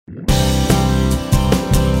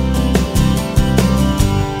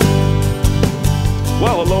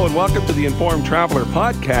Well, hello and welcome to the Informed Traveler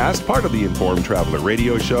podcast, part of the Informed Traveler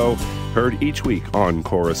radio show, heard each week on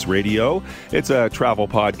Chorus Radio. It's a travel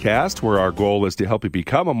podcast where our goal is to help you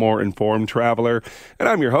become a more informed traveler. And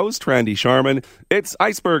I'm your host, Randy Sharman. It's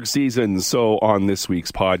iceberg season, so on this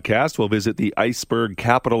week's podcast, we'll visit the iceberg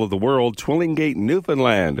capital of the world, Twillingate,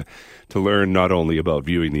 Newfoundland, to learn not only about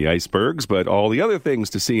viewing the icebergs, but all the other things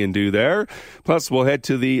to see and do there. Plus, we'll head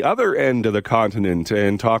to the other end of the continent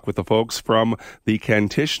and talk with the folks from the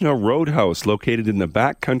Kantishna Roadhouse, located in the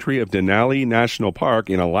backcountry of Denali National Park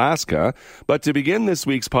in Alaska. But to begin this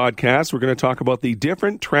week's podcast, we're going to talk about the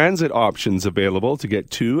different transit options available to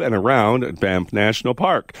get to and around Banff National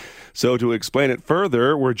Park. So to explain it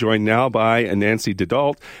further, we're joined now by Nancy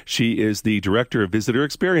Dedault. She is the Director of Visitor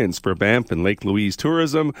Experience for Banff and Lake Louise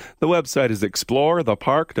Tourism. The website is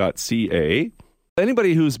explorethepark.ca.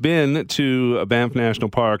 Anybody who's been to Banff National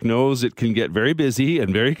Park knows it can get very busy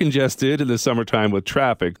and very congested in the summertime with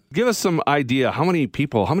traffic. Give us some idea, how many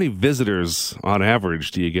visitors on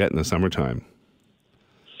average do you get in the summertime?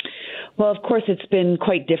 Well, of course, it's been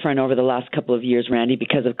quite different over the last couple of years, Randy,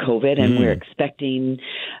 because of COVID, and we're expecting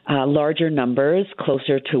larger numbers,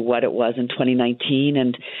 closer to what it was in 2019,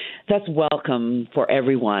 and that's welcome for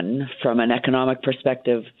everyone from an economic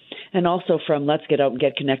perspective and also from let's get out and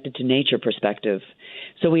get connected to nature perspective.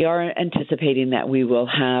 So we are anticipating that we will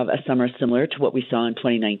have a summer similar to what we saw in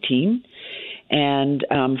 2019. And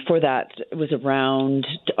for that, it was around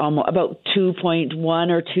about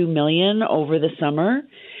 2.1 or 2 million over the summer.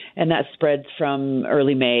 And that spreads from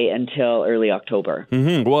early May until early October.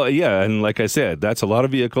 Mm-hmm. Well, yeah, and like I said, that's a lot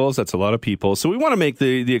of vehicles, that's a lot of people. So we want to make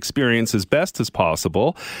the experience as best as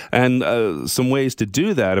possible. And some ways to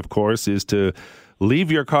do that, of course, is to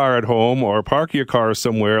leave your car at home or park your car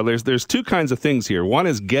somewhere. There's two kinds of things here. One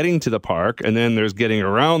is getting to the park, and then there's getting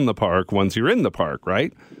around the park once you're in the park,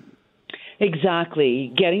 right?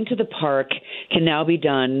 Exactly. Getting to the park can now be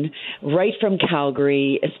done right from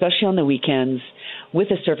Calgary, especially on the weekends, with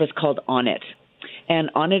a service called On It. And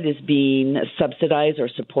On It is being subsidized or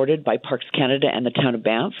supported by Parks Canada and the town of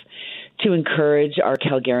Banff to encourage our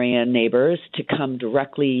Calgarian neighbors to come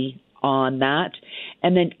directly on that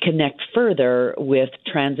and then connect further with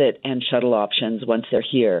transit and shuttle options once they're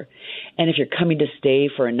here. And if you're coming to stay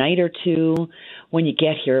for a night or two, when you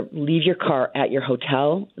get here, leave your car at your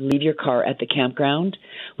hotel, leave your car at the campground.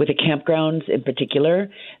 With the campgrounds in particular,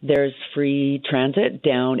 there's free transit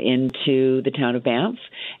down into the town of Banff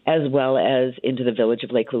as well as into the village of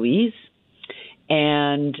Lake Louise.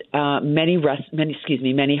 And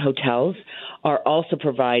many hotels are also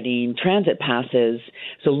providing transit passes.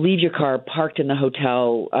 So leave your car parked in the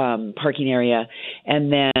hotel parking area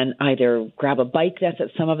and then either grab a bike that's at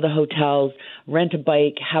some of the hotels, rent a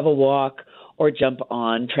bike, have a walk, or jump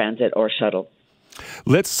on transit or shuttle.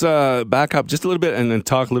 Let's back up just a little bit and then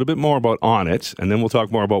talk a little bit more about On It, and then we'll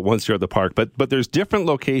talk more about once you're at the park. But there's different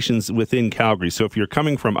locations within Calgary. So if you're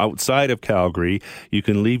coming from outside of Calgary, you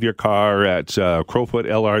can leave your car at Crowfoot,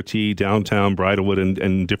 LRT, downtown, Bridlewood,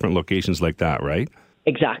 and different locations like that, right?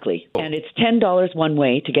 Exactly. And it's $10 one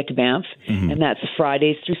way to get to Banff, and that's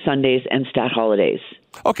Fridays through Sundays and stat holidays.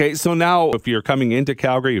 Okay, so now if you're coming into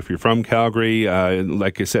Calgary, if you're from Calgary,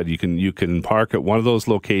 like I said, you can park at one of those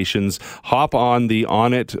locations, hop on the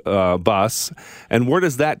On It bus, and where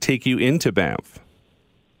does that take you into Banff?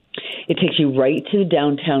 It takes you right to the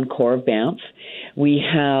downtown core of Banff. We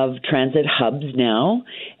have transit hubs now,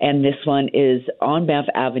 and this one is on Banff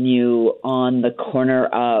Avenue on the corner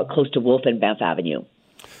close to Wolf and Banff Avenue.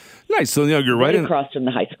 Nice. So you're right across from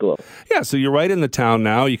the high school. Yeah, so you're right in the town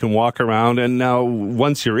now. You can walk around, and now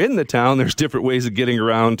once you're in the town, there's different ways of getting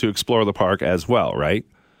around to explore the park as well, right?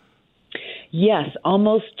 Yes,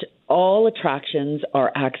 almost all attractions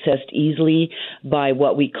are accessed easily by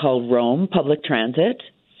what we call Roam public transit.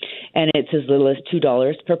 And it's as little as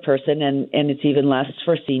 $2 per person, and it's even less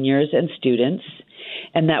for seniors and students.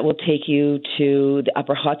 And that will take you to the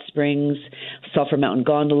Upper Hot Springs, Sulphur Mountain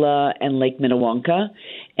Gondola, and Lake Minnewanka.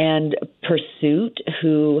 And Pursuit,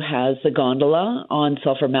 who has the gondola on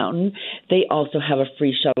Sulphur Mountain, they also have a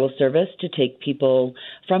free shuttle service to take people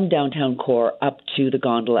from downtown core up to the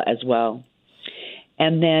gondola as well.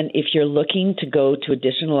 And then if you're looking to go to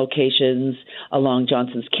additional locations along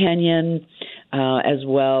Johnson's Canyon, as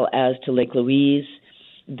well as to Lake Louise,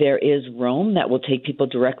 there is Roam that will take people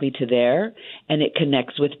directly to there, and it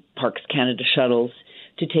connects with Parks Canada shuttles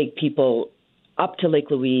to take people up to Lake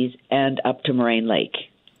Louise and up to Moraine Lake.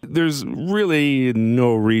 There's really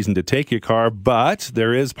no reason to take your car, but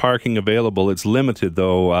there is parking available. It's limited,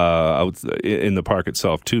 though, out in the park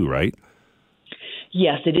itself, too, right?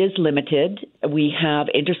 Yes, it is limited. We have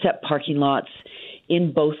intercept parking lots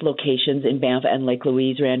in both locations, in Banff and Lake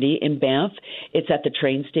Louise, Randy. In Banff, it's at the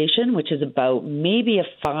train station, which is about maybe a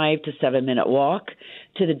 5 to 7 minute walk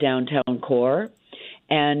to the downtown core.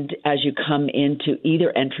 And as you come into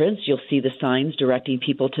either entrance, you'll see the signs directing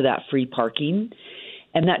people to that free parking.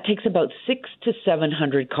 And that takes about 600 to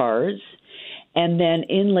 700 cars. And then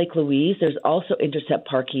in Lake Louise, there's also intercept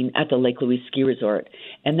parking at the Lake Louise Ski Resort.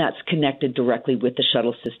 And that's connected directly with the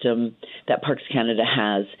shuttle system that Parks Canada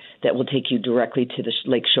has that will take you directly to the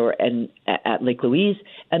lakeshore and at Lake Louise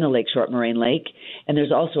and the lakeshore at Moraine Lake. And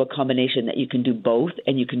there's also a combination that you can do both,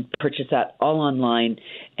 and you can purchase that all online.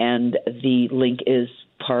 And the link is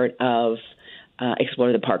part of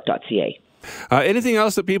explorethepark.ca. Anything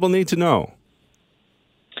else that people need to know?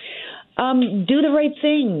 Do the right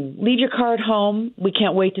thing. Leave your car at home. We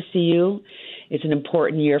can't wait to see you. It's an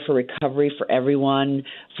important year for recovery for everyone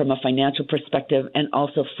from a financial perspective and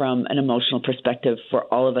also from an emotional perspective for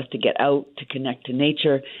all of us to get out, to connect to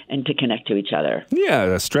nature, and to connect to each other. Yeah,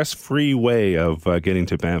 a stress-free way of getting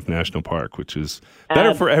to Banff National Park, which is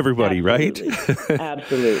better for everybody, absolutely. Right?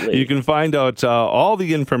 Absolutely. You can find out all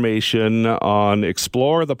the information on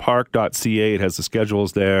explorethepark.ca. It has the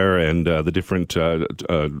schedules there and the different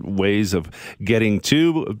ways of getting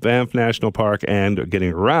to Banff National Park and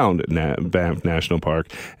getting around Banff National Park.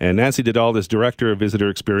 And Nancy Didal is Director of Visitor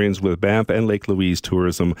Experience with Banff and Lake Louise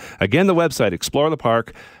Tourism. Again, the website,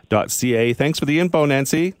 explorethepark.ca. Thanks for the info,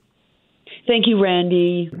 Nancy. Thank you,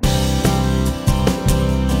 Randy.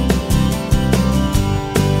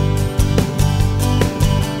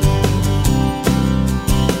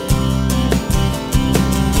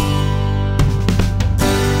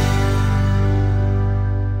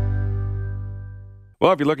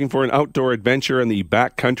 Well, if you're looking for an outdoor adventure in the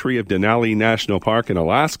backcountry of Denali National Park in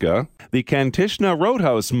Alaska, the Kantishna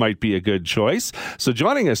Roadhouse might be a good choice. So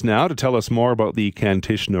joining us now to tell us more about the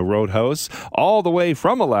Kantishna Roadhouse, all the way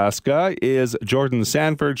from Alaska, is Jordan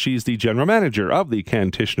Sanford. She's the general manager of the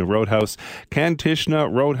Kantishna Roadhouse.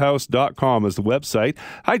 KantishnaRoadhouse.com is the website.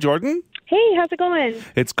 Hi, Jordan. Hey, how's it going?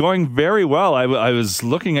 It's going very well. I was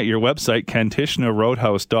looking at your website,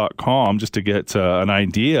 KantishnaRoadhouse.com, just to get an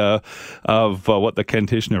idea of what the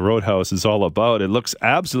Kantishna Roadhouse is all about. It looks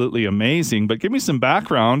absolutely amazing, but give me some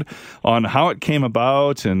background on how it came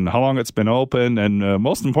about and how long it's been open, and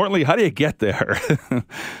most importantly, how do you get there?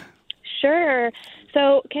 Sure.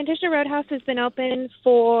 So Kantishna Roadhouse has been open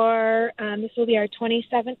for, this will be our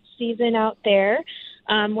 27th season out there.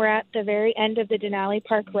 We're at the very end of the Denali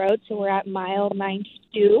Park Road, so we're at mile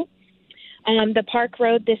 92. The park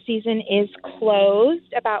road this season is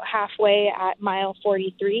closed about halfway at mile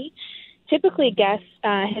 43. Typically, guests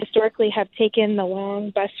historically have taken the long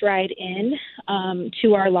bus ride in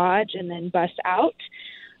to our lodge and then bus out.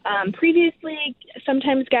 Previously,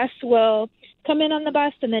 sometimes guests will come in on the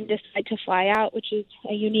bus and then decide to fly out, which is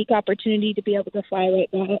a unique opportunity to be able to fly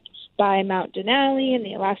right by Mount Denali and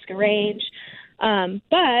the Alaska Range.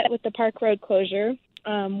 But with the park road closure,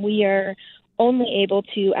 we are only able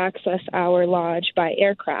to access our lodge by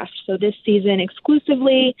aircraft. So this season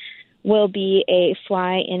exclusively will be a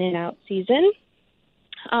fly in and out season.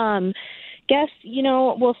 Guests,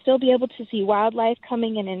 will still be able to see wildlife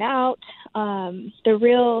coming in and out. The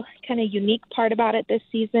real kind of unique part about it this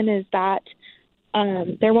season is that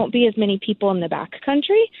there won't be as many people in the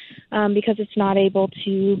backcountry because it's not able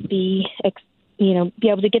to be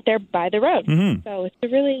able to get there by the road. Mm-hmm. So it's a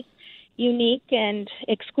really unique and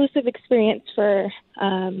exclusive experience for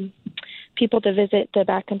people to visit the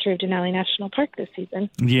backcountry of Denali National Park this season.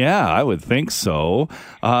 Yeah, I would think so.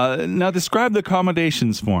 Now describe the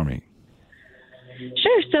accommodations for me.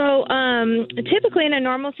 Sure. So typically in a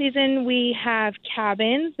normal season, we have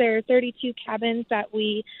cabins. There are 32 cabins that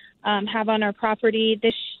we have on our property.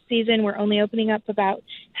 This season, we're only opening up about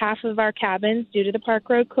half of our cabins due to the park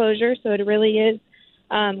road closure. So it really is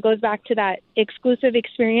goes back to that exclusive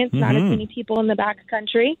experience, not as many people in the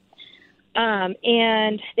backcountry.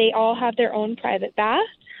 And they all have their own private bath.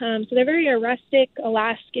 So they're very a rustic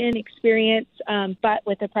Alaskan experience, but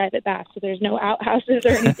with a private bath. So there's no outhouses or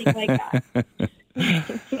anything like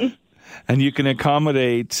that. And you can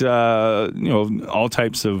accommodate, all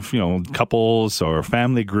types of, couples or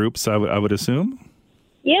family groups, I would assume?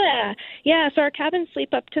 Yeah. So our cabins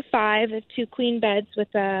sleep up to 5, 2 queen beds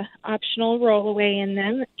with a optional rollaway in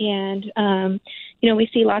them. And, we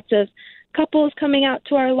see lots of couples coming out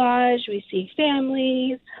to our lodge. We see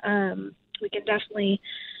families. We can definitely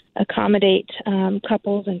accommodate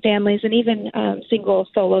couples and families and even single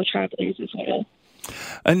solo travelers as well.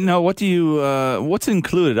 And now, what's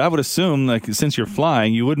included? I would assume, since you're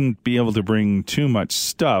flying, you wouldn't be able to bring too much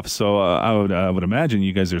stuff. So I would imagine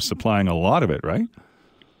you guys are supplying a lot of it, right?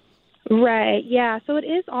 Right. Yeah. So it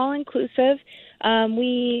is all inclusive.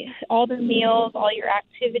 All the meals, all your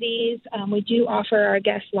activities. We do offer our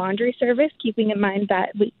guest laundry service, keeping in mind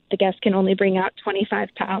that the guest can only bring out 25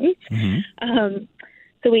 pounds. Mm-hmm.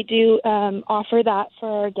 So we do offer that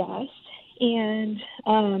for our guests. And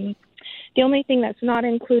the only thing that's not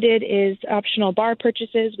included is optional bar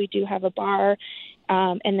purchases. We do have a bar,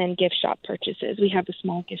 and then gift shop purchases. We have a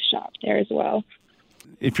small gift shop there as well.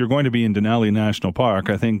 If you're going to be in Denali National Park,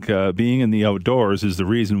 I think being in the outdoors is the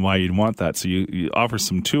reason why you'd want that. So you offer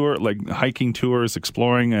some tour, like hiking tours,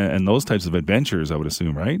 exploring, and those types of adventures, I would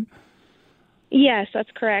assume, right? Yes, that's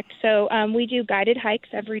correct. So we do guided hikes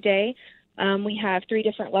every day. We have 3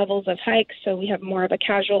 different levels of hikes. So we have more of a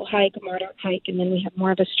casual hike, a moderate hike, and then we have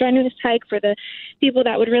more of a strenuous hike for the people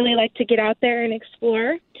that would really like to get out there and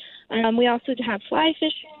explore. We also have fly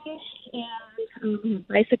fishing and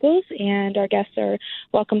bicycles, and our guests are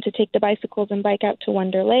welcome to take the bicycles and bike out to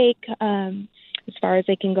Wonder Lake as far as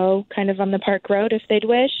they can go kind of on the park road if they'd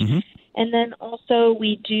wish. Mm-hmm. And then also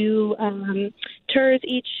we do tours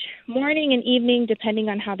each morning and evening depending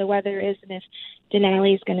on how the weather is, and if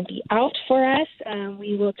Denali is going to be out for us,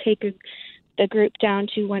 we will take the group down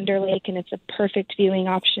to Wonder Lake, and it's a perfect viewing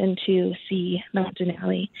option to see Mount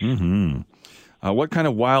Denali. Mm-hmm. What kind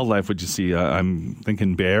of wildlife would you see? I'm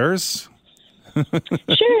thinking bears.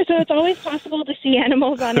 Sure. So it's always possible to see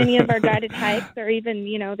animals on any of our guided hikes, or even,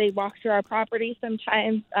 they walk through our property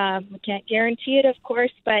sometimes. We can't guarantee it, of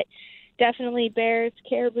course, but definitely bears,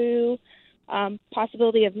 caribou,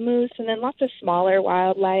 possibility of moose, and then lots of smaller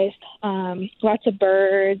wildlife, lots of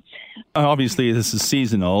birds. Obviously, this is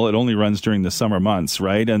seasonal. It only runs during the summer months,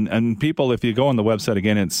 right? And people, if you go on the website,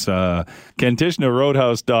 again, it's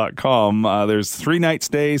KantishnaRoadhouse.com. There's 3-night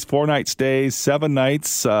stays, 4-night stays, 7 nights.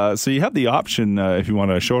 So you have the option if you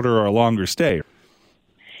want a shorter or a longer stay.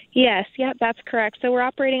 Yes, that's correct. So we're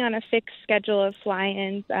operating on a fixed schedule of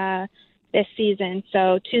fly-ins this season.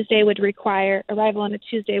 So arrival on a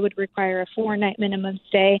Tuesday would require a 4-night minimum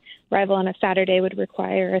stay. Arrival on a Saturday would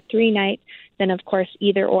require a 3-night. Then, of course,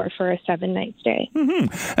 either or for a 7-night stay.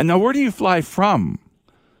 Mm-hmm. And now, where do you fly from?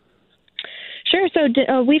 Sure. So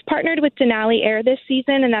we've partnered with Denali Air this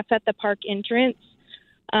season, and that's at the park entrance.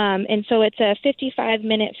 And so it's a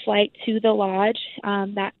 55-minute flight to the lodge.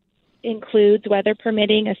 That includes, weather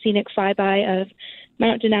permitting, a scenic flyby of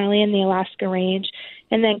Mount Denali and the Alaska Range.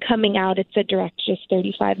 And then coming out, it's a direct, just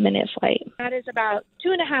 35-minute flight. That is about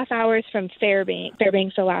 2.5 hours from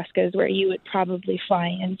Fairbanks, Alaska, is where you would probably fly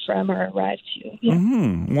in from or arrive to. Yeah.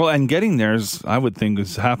 Mm-hmm. Well, and getting there, I would think,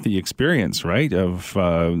 is half the experience, right, of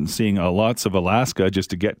seeing lots of Alaska just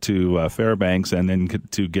to get to Fairbanks and then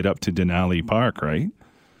to get up to Denali Park, right?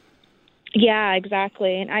 Yeah,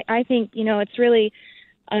 exactly. And I think, it's really...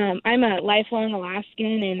 I'm a lifelong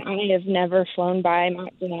Alaskan, and I have never flown by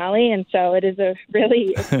Mount Denali, and so it is a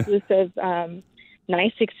really exclusive,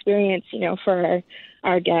 nice experience, for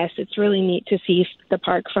our guests. It's really neat to see the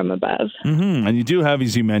park from above. Mm-hmm. And you do have,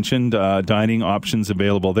 as you mentioned, dining options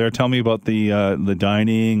available there. Tell me about the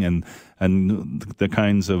dining and the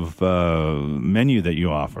kinds of menu that you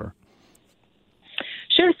offer.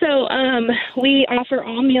 Sure. So we offer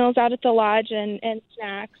all meals out at the lodge and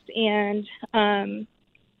snacks, and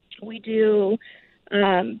we do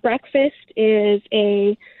breakfast is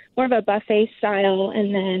more of a buffet style,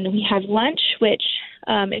 and then we have lunch, which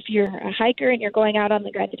if you're a hiker and you're going out on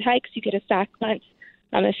the guided hikes, you get a stacked lunch.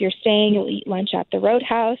 If you're staying, you'll eat lunch at the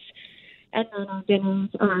Roadhouse, and then our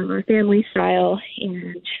dinners are family style,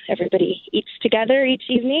 and everybody eats together each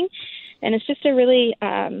evening, and it's just a really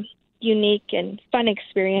unique and fun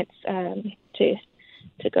experience to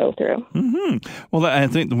go through. Mm-hmm. Well, I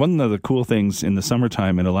think one of the cool things in the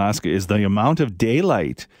summertime in Alaska is the amount of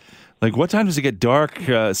daylight. Like, what time does it get dark,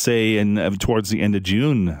 say, towards the end of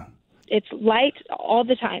June? It's light all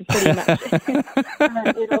the time, pretty much.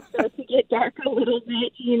 It'll start to get dark a little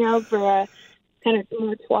bit, for a kind of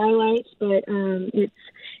more twilight, but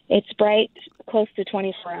it's bright close to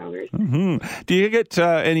 24 hours. Mm-hmm. Do you get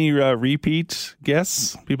any repeat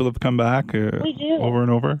guests, people that have come back we do. Over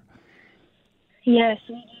and over? Yes,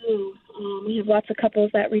 we do. We have lots of couples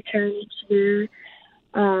that return each year,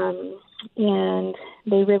 and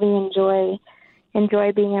they really enjoy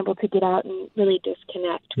being able to get out and really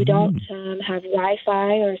disconnect. We don't have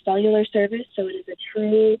Wi-Fi or cellular service, so it is a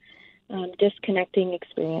true disconnecting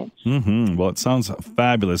experience. Mm-hmm. Well, it sounds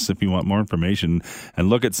fabulous. If you want more information and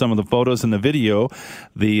look at some of the photos and the video,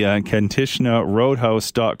 the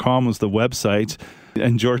KantishnaRoadhouse.com is the website.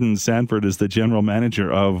 And Jordan Sanford is the general manager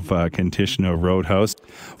of Kantishna Roadhouse.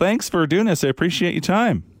 Thanks for doing this. I appreciate your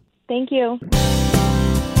time. Thank you.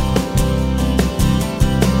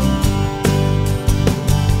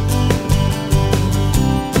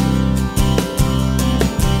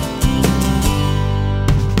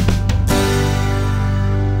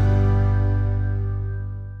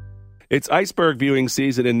 It's iceberg viewing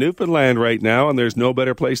season in Newfoundland right now, and there's no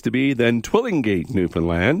better place to be than Twillingate,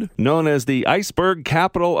 Newfoundland, known as the iceberg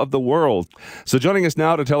capital of the world. So joining us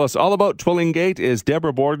now to tell us all about Twillingate is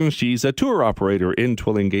Deborah Borden. She's a tour operator in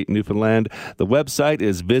Twillingate, Newfoundland. The website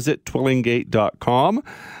is visittwillingate.com.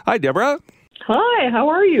 Hi, Deborah. Hi, how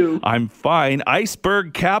are you? I'm fine.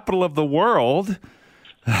 Iceberg capital of the world.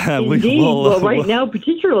 Indeed. Right now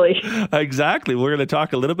particularly. Exactly. We're going to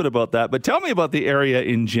talk a little bit about that. But tell me about the area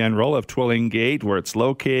in general of Twillingate, where it's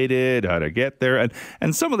located, how to get there,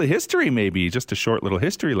 and some of the history maybe, just a short little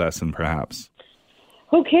history lesson perhaps.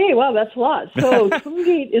 Okay, wow, that's a lot. So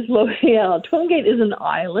Twillingate is an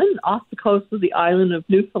island off the coast of the island of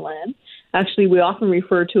Newfoundland. Actually, we often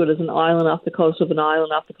refer to it as an island off the coast of an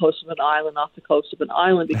island, off the coast of an island, off the coast of an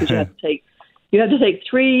island, because you have to take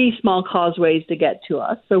 3 small causeways to get to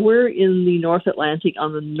us. So we're in the North Atlantic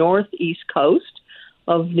on the northeast coast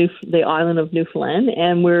of the island of Newfoundland,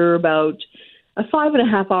 and we're about a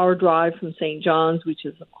 5.5-hour drive from St. John's, which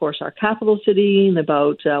is, of course, our capital city, and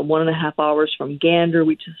about 1.5 hours from Gander,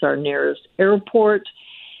 which is our nearest airport.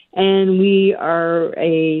 And we are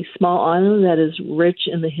a small island that is rich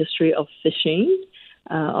in the history of fishing.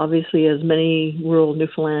 Obviously, as many rural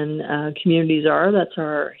Newfoundland communities are, that's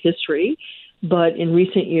our history. But in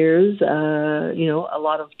recent years, a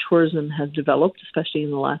lot of tourism has developed, especially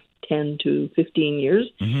in the last 10 to 15 years.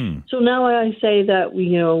 Mm-hmm. So now I say that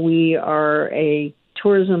we are a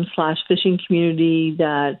tourism/fishing community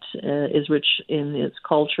that is rich in its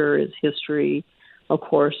culture, its history, of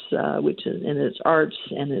course, which is in its arts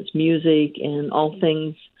and its music and all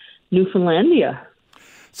things Newfoundlandia.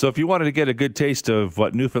 So if you wanted to get a good taste of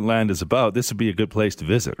what Newfoundland is about, this would be a good place to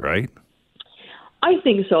visit, right? I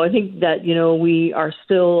think so. I think that, we are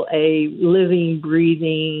still a living,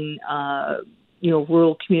 breathing,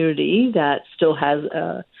 rural community that still has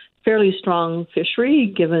a fairly strong fishery,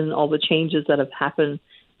 given all the changes that have happened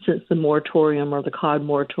since the moratorium or the cod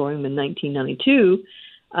moratorium in 1992.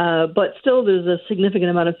 But still, there's a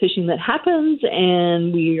significant amount of fishing that happens,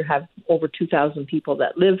 and we have over 2,000 people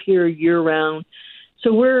that live here year-round.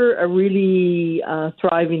 So we're a really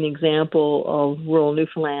thriving example of rural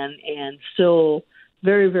Newfoundland, and still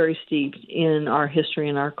very, very steeped in our history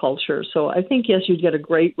and our culture. So I think, yes, you'd get a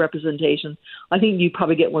great representation. I think you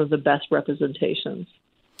probably get one of the best representations.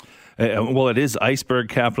 Well, it is iceberg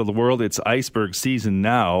capital of the world. It's iceberg season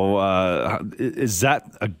now. Is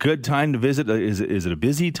that a good time to visit? Is it a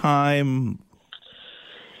busy time?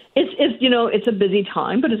 It's a busy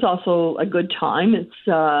time, but it's also a good time. It's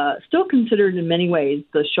still considered in many ways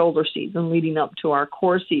the shoulder season leading up to our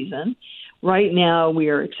core season. Right now, we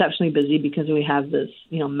are exceptionally busy because we have this,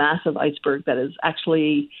 massive iceberg that is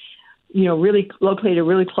actually, really located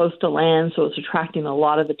really close to land, so it's attracting a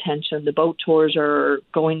lot of attention. The boat tours are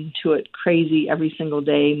going to it crazy every single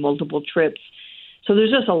day, multiple trips. So there's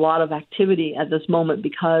just a lot of activity at this moment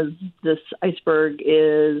because this iceberg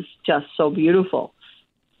is just so beautiful.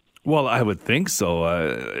 Well, I would think so.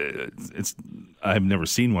 I've never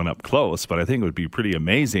seen one up close, but I think it would be pretty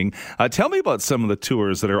amazing. Tell me about some of the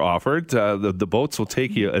tours that are offered. The boats will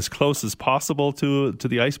take you as close as possible to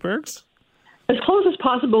the icebergs? As close as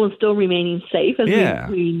possible and still remaining safe.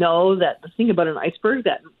 We know that the thing about an iceberg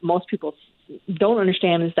that most people don't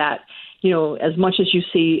understand is that, as much as you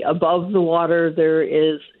see above the water, there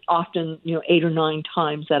is often, 8 or 9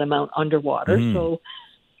 times that amount underwater. Mm. So,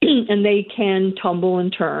 and they can tumble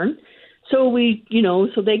and turn. So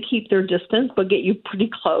so they keep their distance, but get you pretty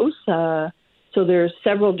close. So there's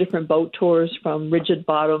several different boat tours, from rigid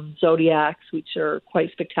bottom Zodiacs, which are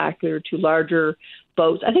quite spectacular, to larger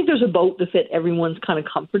boats. I think there's a boat to fit everyone's kind of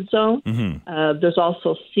comfort zone. Mm-hmm. There's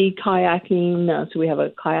also sea kayaking. So we have a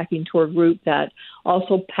kayaking tour group that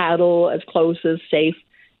also paddle as close as safe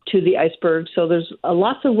to the iceberg. So there's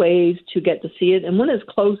lots of ways to get to see it. And when it's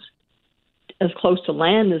close to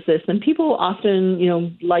land as this, then people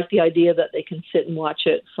often, like the idea that they can sit and watch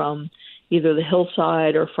it from either the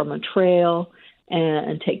hillside or from a trail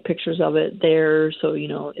and take pictures of it there. So,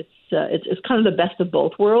 it's kind of the best of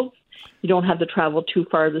both worlds. You don't have to travel too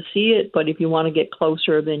far to see it, but if you want to get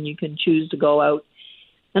closer, then you can choose to go out.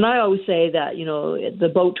 And I always say that, the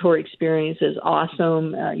boat tour experience is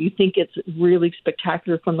awesome. You think it's really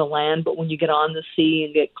spectacular from the land, but when you get on the sea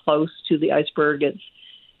and get close to the iceberg,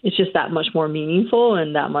 it's just that much more meaningful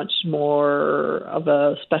and that much more of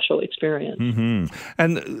a special experience. Mm-hmm.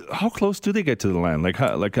 And how close do they get to the land? Like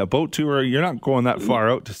a boat tour, you're not going that far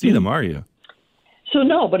out to see them, are you? So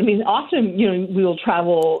no, but often, we will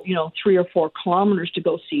travel, 3 or 4 kilometers to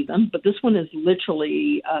go see them. But this one is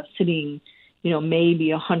literally sitting,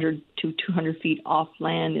 maybe 100 to 200 feet off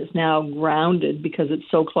land, is now grounded because it's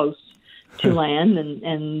so close to land,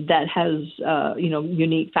 and that has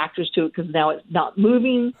unique factors to it because now it's not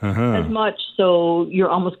moving as much, so you're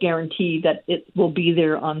almost guaranteed that it will be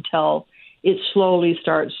there until it slowly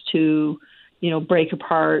starts to break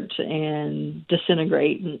apart and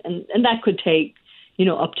disintegrate, and that could take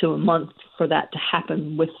up to a month for that to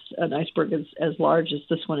happen with an iceberg as large as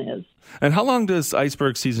this one is. And how long does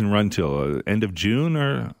iceberg season run till? End of June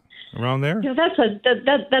or around there?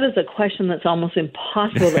 That is a question that's almost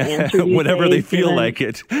impossible to answer. Whenever they feel like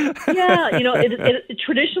it.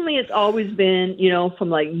 Traditionally it's always been from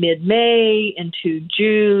like mid-May into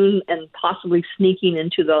June and possibly sneaking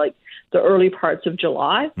into the early parts of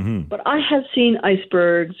July. Mm-hmm. But I have seen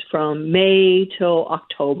icebergs from May till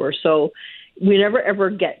October, so we never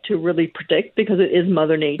ever get to really predict because it is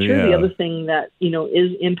Mother Nature. Yeah. The other thing that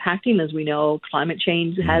is impacting, as we know, climate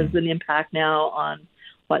change has an impact now on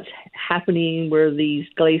what's happening, where these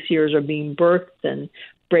glaciers are being birthed and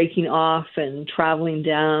breaking off and traveling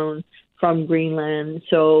down from Greenland.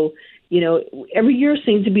 So, every year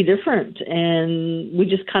seems to be different, and we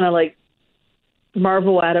just kind of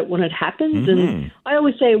marvel at it when it happens. Mm-hmm. And I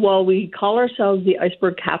always say, well, we call ourselves the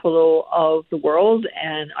iceberg capital of the world,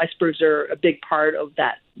 and icebergs are a big part of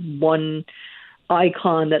that one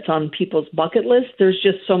icon that's on people's bucket list. There's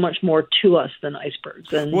just so much more to us than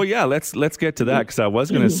icebergs. And well, yeah, let's get to that, because I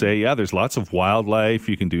was going to say, there's lots of wildlife.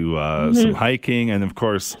 You can do some hiking, and of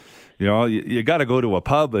course, you got to go to a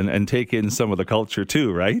pub and take in some of the culture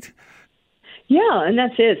too, right? Yeah, and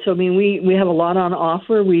that's it. So, I mean, we have a lot on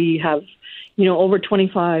offer. We have over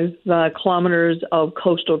 25 kilometers of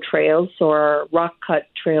coastal trails, so our rock cut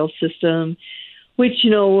trail system, which,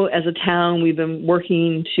 as a town, we've been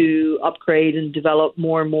working to upgrade and develop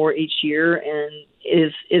more and more each year, and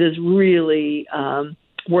it is really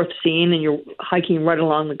worth seeing, and you're hiking right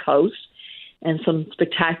along the coast, and some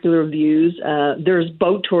spectacular views. There's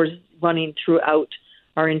boat tours running throughout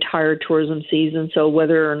our entire tourism season, so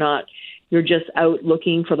whether or not you're just out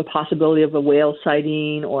looking for the possibility of a whale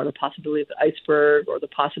sighting or the possibility of the iceberg or the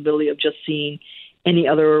possibility of just seeing any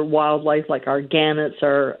other wildlife, like our gannets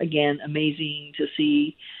are, again, amazing to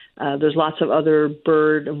see. There's lots of other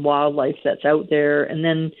bird and wildlife that's out there. And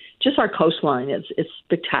then just our coastline, it's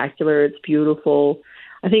spectacular. It's beautiful.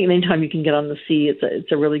 I think anytime you can get on the sea,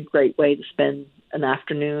 it's a really great way to spend an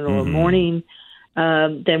afternoon or a morning.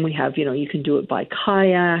 Then we have, you can do it by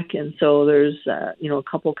kayak. And so there's, a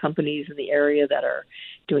couple companies in the area that are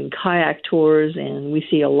doing kayak tours, and we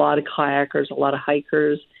see a lot of kayakers, a lot of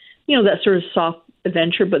hikers, that sort of soft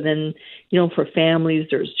adventure. But then, for families,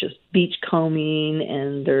 there's just beach combing,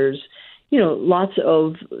 and there's, lots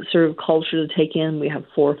of sort of culture to take in. We have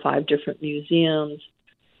 4 or 5 different museums.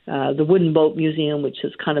 The Wooden Boat Museum, which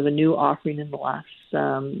is kind of a new offering in the last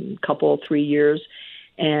 3 years.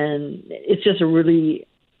 And it's just a really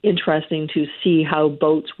interesting to see how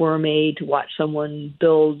boats were made, to watch someone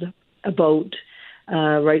build a boat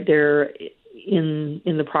right there in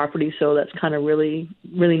the property. So that's kind of really,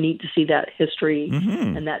 really neat to see that history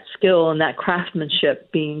and that skill and that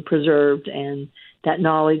craftsmanship being preserved and that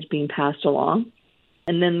knowledge being passed along.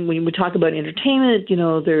 And then when we talk about entertainment,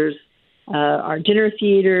 there's our dinner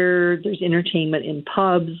theater, there's entertainment in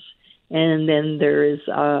pubs. And then there is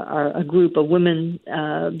a group of women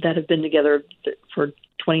that have been together for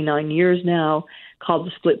 29 years now called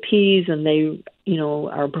the Split Peas, and they,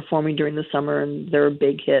 are performing during the summer, and they're a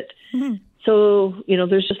big hit. Mm-hmm. So,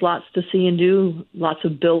 there's just lots to see and do, lots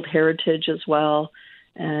of built heritage as well,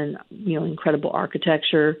 and, incredible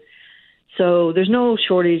architecture. So there's no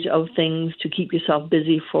shortage of things to keep yourself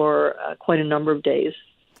busy for quite a number of days.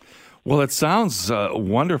 Well, it sounds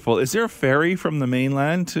wonderful. Is there a ferry from the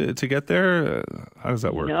mainland to get there? How does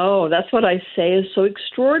that work? No, that's what I say is so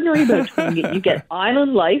extraordinary about Twillingate. You get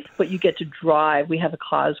island life, but you get to drive. We have a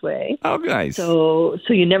causeway. Oh, nice. So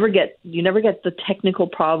you never get the technical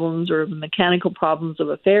problems or the mechanical problems of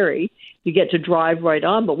a ferry. You get to drive right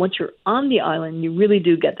on. But once you're on the island, you really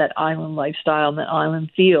do get that island lifestyle and that island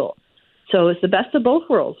feel. So it's the best of both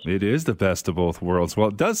worlds. It is the best of both worlds. Well,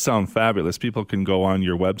 it does sound fabulous. People can go on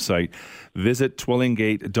your website, visit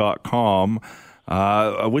twillingate.com.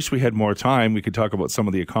 I wish we had more time. We could talk about some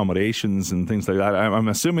of the accommodations and things like that. I'm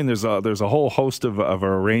assuming there's a whole host of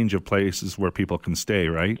a range of places where people can stay,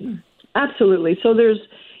 right? Absolutely. So there's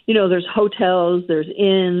hotels, there's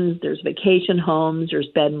inns, there's vacation homes, there's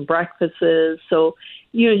bed and breakfasts. So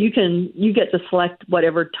you get to select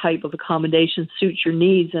whatever type of accommodation suits your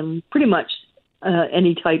needs, and pretty much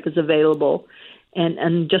any type is available,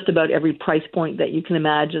 and just about every price point that you can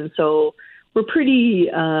imagine. So we're pretty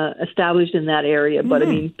established in that area. But I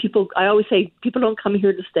mean, I always say people don't come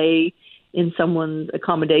here to stay in someone's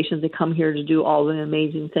accommodations. They come here to do all the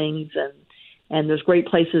amazing things, and there's great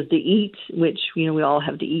places to eat, which, we all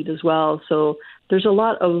have to eat as well. So there's a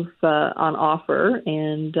lot of on offer,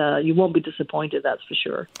 and you won't be disappointed, that's for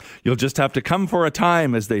sure. You'll just have to come for a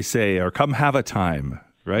time, as they say, or come have a time.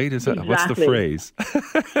 Right? Is that exactly. What's the phrase?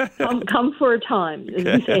 come for a time. We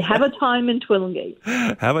say, have a time in Twillingate.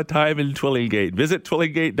 Have a time in Twillingate. Visit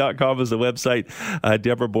twillingate.com as the website.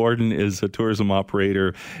 Deborah Borden is a tourism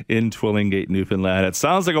operator in Twillingate, Newfoundland. It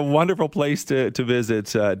sounds like a wonderful place to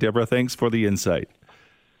visit. Deborah, thanks for the insight.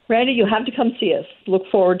 Randy, you have to come see us. Look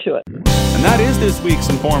forward to it. And that is this week's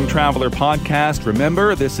Informed Traveler podcast.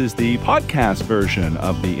 Remember, this is the podcast version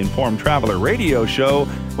of the Informed Traveler radio show,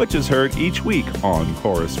 which is heard each week on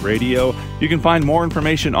Chorus Radio. You can find more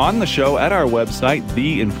information on the show at our website,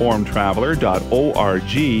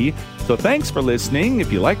 theinformedtraveler.org. So thanks for listening.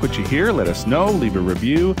 If you like what you hear, let us know. Leave a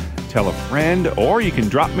review, tell a friend, or you can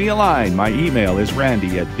drop me a line. My email is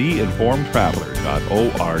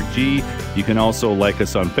randy@theinformedtraveler.org. You can also like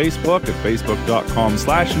us on Facebook at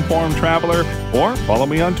facebook.com/informedtraveler, or follow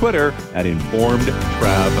me on Twitter at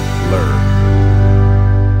informedtraveler.